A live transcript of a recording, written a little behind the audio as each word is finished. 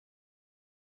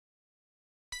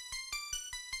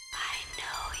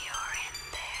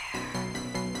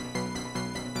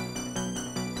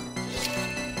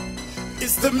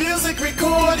It's the music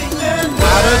recording network.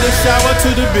 Out of the shower to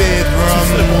the bedroom,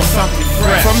 Slip on something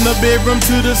fresh. from the bedroom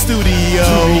to the studio.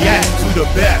 To react to the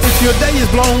best. If your day is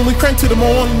blown, we crank to the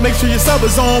morning. Make sure your sub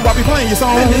is on while we playing your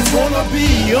song. And it's gonna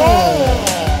be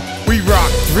on. We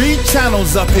rock 3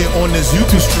 channels up here on this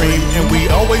YouTube stream, and we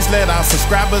always let our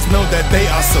subscribers know that they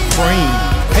are supreme.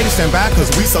 Haters stand by cause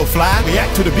we so fly.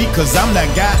 React to the beat cause I'm that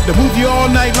guy to move you all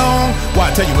night long. Why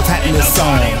I tell you what's happening in this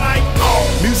song.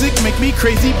 Music make me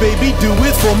crazy, baby, do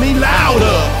it for me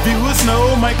louder. Viewers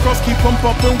know micros keep on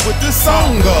pumping with this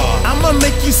song. I'ma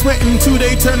make you sweat until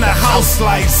they turn the house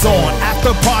lights on.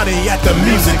 After party at the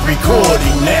Music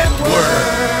Recording Network.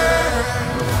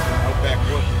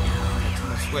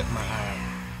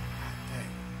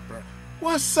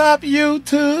 What's up,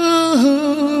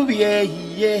 YouTube?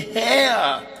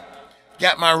 Yeah.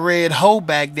 Got my red hoe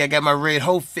back there. Got my red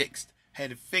hoe fixed. Had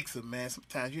to fix it, man.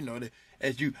 Sometimes, you know,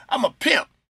 I'm a pimp.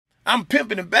 I'm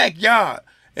pimping the backyard.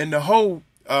 And the hoe,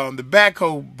 the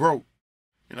backhoe broke.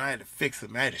 You know, I had to fix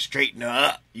it, man. I had to straighten her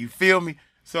up. You feel me?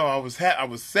 So I was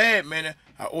sad, man.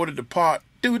 I ordered the part.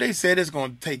 Dude, they said it's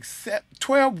going to take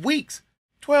 12 weeks.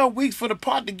 12 weeks for the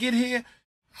part to get here.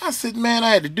 I said, man, I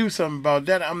had to do something about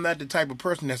that. I'm not the type of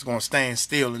person that's going to stand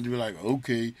still and be like,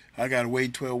 okay, I got to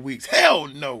wait 12 weeks. Hell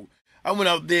no. I went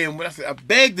out there and I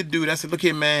begged the dude. I said, look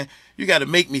here, man, you got to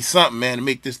make me something, man, to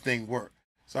make this thing work.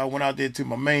 So I went out there to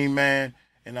my main man,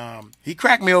 and he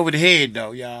cracked me over the head,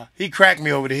 though, y'all. He cracked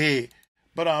me over the head.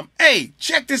 But, hey,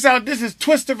 check this out. This is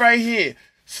Twista right here.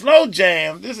 Slow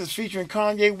Jam. This is featuring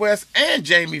Kanye West and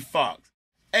Jamie Foxx.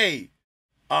 Hey,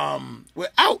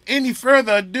 without any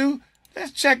further ado,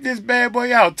 let's check this bad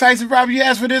boy out. Tyson Robbie, you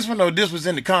asked for this one? No, this was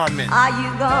in the comments. Are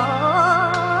you gonna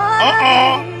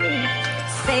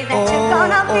say that you're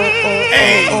gonna be?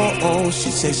 Hey. She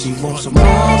said she wants some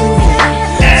Marvin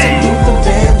Gaye, some Luther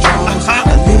Vandross,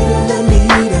 a little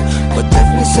Anita, but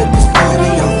definitely set this party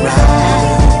alright.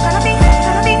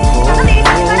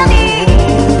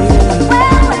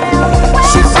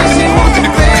 She said she wants to be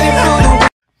ready for the.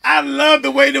 I love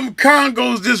the way them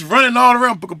congos just running all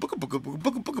around.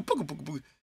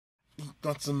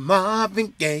 Got some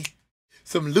Marvin Gaye,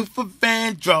 some Luther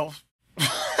Vandross.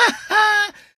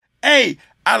 Hey,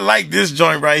 I like this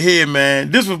joint right here,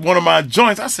 man. This was one of my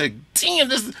joints. I said, damn,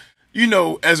 this is, you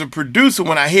know, as a producer,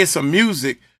 when I hear some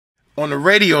music on the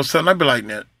radio or something, I'd be like,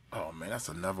 oh, man, that's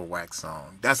another whack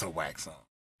song. That's a whack song.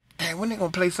 Dang, when they gonna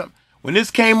play something? When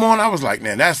this came on, I was like,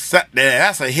 man, that's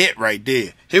a hit right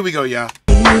there. Here we go, y'all.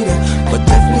 But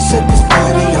definitely set this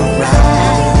party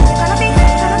alright.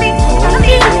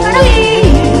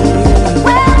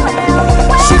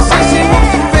 She said she wants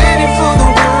to be ready for the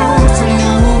world to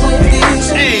know what it is.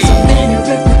 So many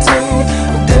repetitions,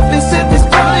 but definitely set this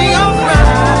party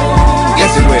alright.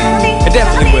 Yes, it will. It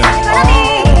definitely will.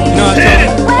 You know what I'm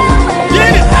saying?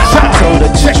 I told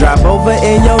her to drop over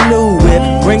in your new whip.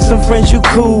 Bring some friends you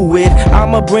cool with.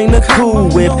 I'ma bring the cool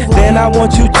whip. Then I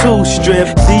want you to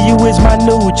strip. See you is my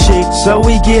new chick, so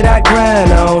we get our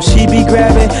grind on. She be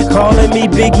grabbing, calling me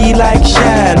Biggie like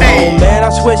Shine On. Man, I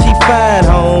swear she fine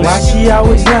home. Why she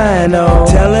always lying on?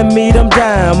 Telling me them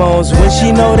diamonds when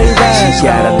she know they rhyme. She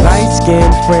got a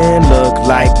light-skinned friend, look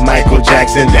like Michael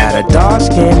Jackson. Got a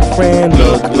dark-skinned friend,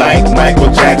 look like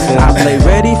Michael Jackson. I play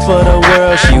ready for the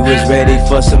world. She was ready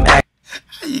for some action.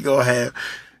 You gonna have,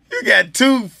 you got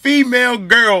 2 female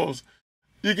girls.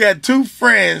 You got 2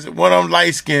 friends. One of them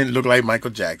light skinned, look like Michael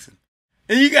Jackson.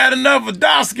 And you got another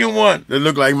dark skinned one that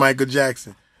look like Michael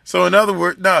Jackson. So in other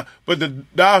words, but the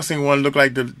dark skinned one look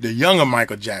like the younger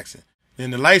Michael Jackson.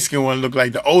 And the light skinned one look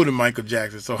like the older Michael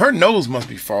Jackson. So her nose must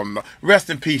be falling off. Rest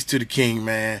in peace to the king,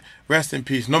 man. Rest in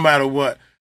peace. No matter what.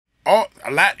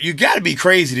 You gotta be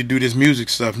crazy to do this music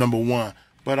stuff, number one.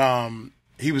 But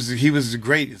he was the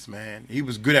greatest, man. He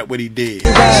was good at what he did. She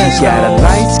got a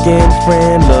light-skinned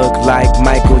friend, look like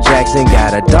Michael Jackson.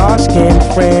 Got a dark-skinned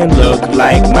friend, look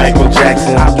like Michael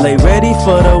Jackson. I play ready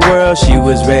for the world, she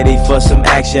was ready for some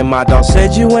action. My dog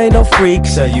said you ain't no freak,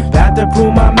 so you got to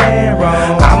prove my man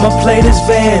wrong. I'ma play this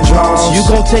Vandross, you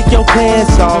gon' take your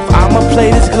pants off. I'ma play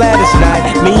this Gladys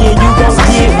night, me and you gon'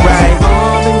 get right.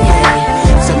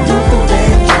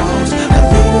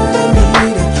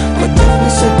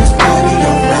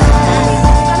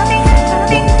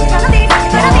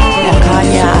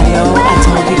 Kanye, I know I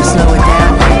told you to slow it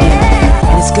down,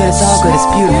 and it's good It's all good. It's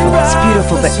beautiful. It's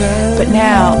beautiful. But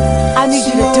now I need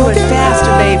you to do it faster,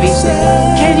 baby.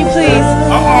 Can you please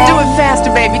do it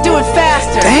faster, baby? Do it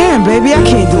faster. Damn, baby, I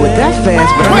can't do it that fast,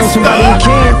 but I know somebody who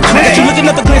can. Twist, you looking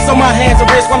at the glitz on my hands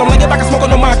and wrists while I'm laying back and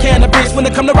smoking on my cannabis. When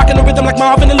it come to rocking the rhythm like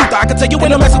Marvin and Luther, I can tell you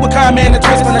when I'm messing with Kanye and the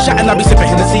Twist. When I shot and I be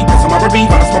sipping Hennessy, piss on my R&B,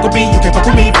 while I smoke a beat, you can't fuck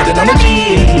with me, put it on the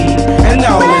G. And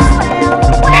now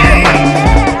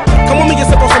come with me and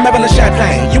sip on some Evelyn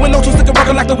champagne. You ain't no two sticker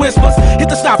rockin' like the whispers. Hit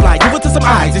the stoplight, give it to some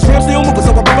eyes. These rims still moving,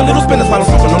 so I pop a little spinners while I'm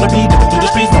smoking on the beat. Dipping through the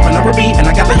streets, bumping up a beat, and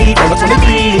I got the heat on the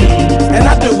 23. And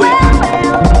I do it.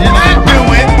 And I do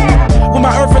it. With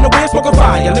my earth in the wind, smoking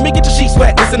fire. Let me get your sheets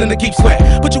wet, listening to keep sweat.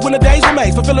 Put you in the days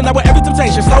remains, fulfilling out with every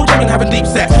temptation. Slow jamming, having deep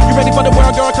sex. You ready for the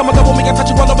world, girl? Come on, go with me. I touch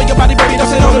you all over your body, baby.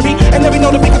 Don't say no to me. And every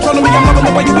know to be controlling me. I'm loving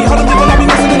the way you be holding me when I be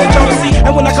listening to jealousy.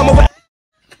 And when I come over.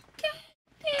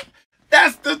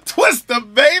 That's the Twista,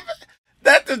 baby.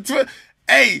 That's the twist.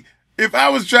 Hey, if I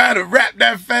was trying to rap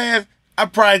that fast, I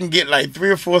probably can get like 3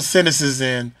 or 4 sentences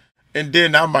in, and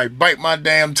then I might bite my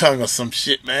damn tongue or some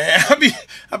shit, man.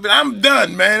 I'm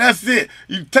done, man. That's it.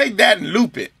 You take that and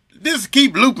loop it. Just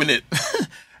keep looping it.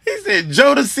 He said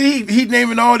Jodeci, he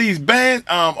naming all these bands,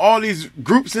 all these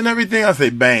groups and everything. I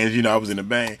say bands, you know, I was in a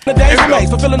band. The days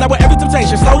remains, fulfilling out with every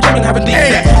temptation. Slow jamming, having deep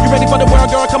sex. You ready for the world,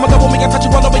 girl? Come on, go with me. I touch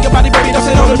you all over your body, baby. Don't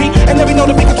say no to me. And every know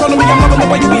to be controlling me. I'm loving the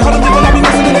way you be holding me when I be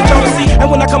listening to jealousy. And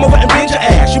when I come over and bend your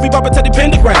ass, you be bumping to the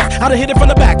pentagram. I done hit it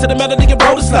from the back to the melody and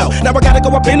roll it slow. Now I gotta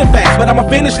go up in it fast, but I'ma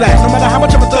finish last. No matter how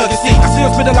much of a thug you see, I still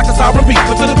spitting like a sovereign beat.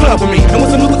 So to the club with me. And when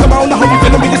some music come on, I hope you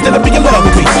feeling me instead of being in love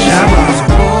with me.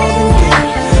 Shine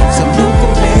Some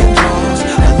Luther Vandross,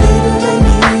 a little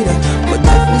Anita, but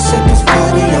definitely set this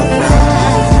party alright.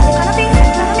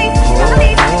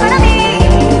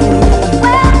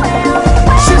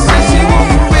 She said she won't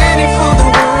be ready for the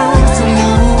world. Some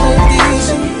new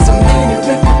edition, some mini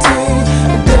reputation,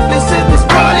 but definitely set this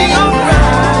party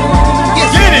alright.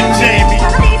 Get it, Jamie.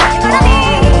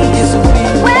 Yes,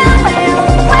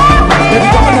 baby,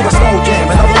 I'm another slow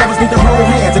jam, and all the lovers need to hold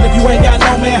hands. And if you ain't got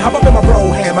no man, how about in my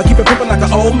bro ham? I keep it pimpin' like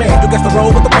an old man. You guess the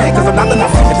roll with the plan, cause I'm not the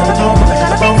nice. It's in the tone, but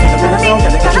the bone, the song,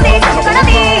 and get you home,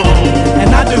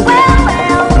 and I do it.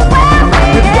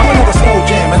 Baby, I'm another slow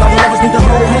jam, and all the lovers need to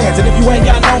hold hands. And if you ain't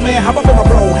got no man, how about in my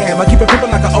bro ham? I keep it pimpin'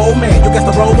 like an old man. You guess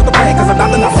the roll with the plan, cause I'm not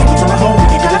the nice. It's in the home,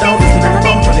 you get it on, listen to the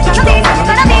phone, trying to get you going,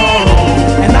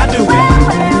 and I do it.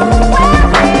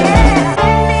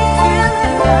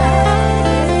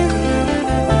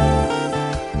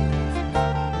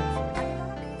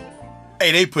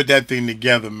 Hey, they put that thing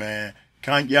together, man.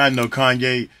 Kanye, I know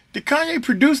Kanye. Did Kanye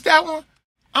produce that one?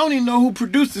 I don't even know who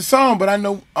produced the song, but I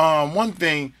know one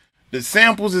thing. The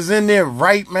samples is in there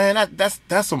right, man. That's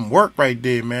some work right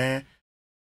there, man.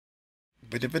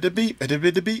 Beep.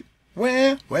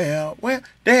 Well.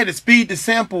 They had to speed the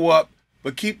sample up,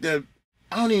 but keep the...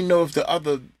 I don't even know if the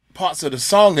other parts of the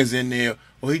song is in there,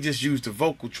 or he just used the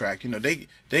vocal track. You know, they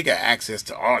got access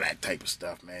to all that type of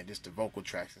stuff, man. Just the vocal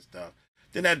tracks and stuff.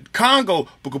 Then that Congo,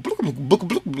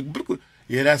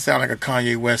 yeah, that sound like a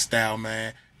Kanye West style,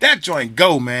 man. That joint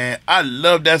go, man. I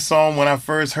love that song when I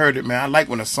first heard it, man. I like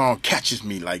when a song catches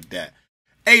me like that.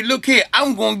 Hey, look here,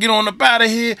 I'm gonna get on up out of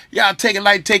here. Y'all take it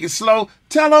light, take it slow.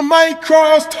 Tell 'em Mike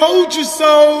Cross told you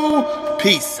so.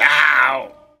 Peace out.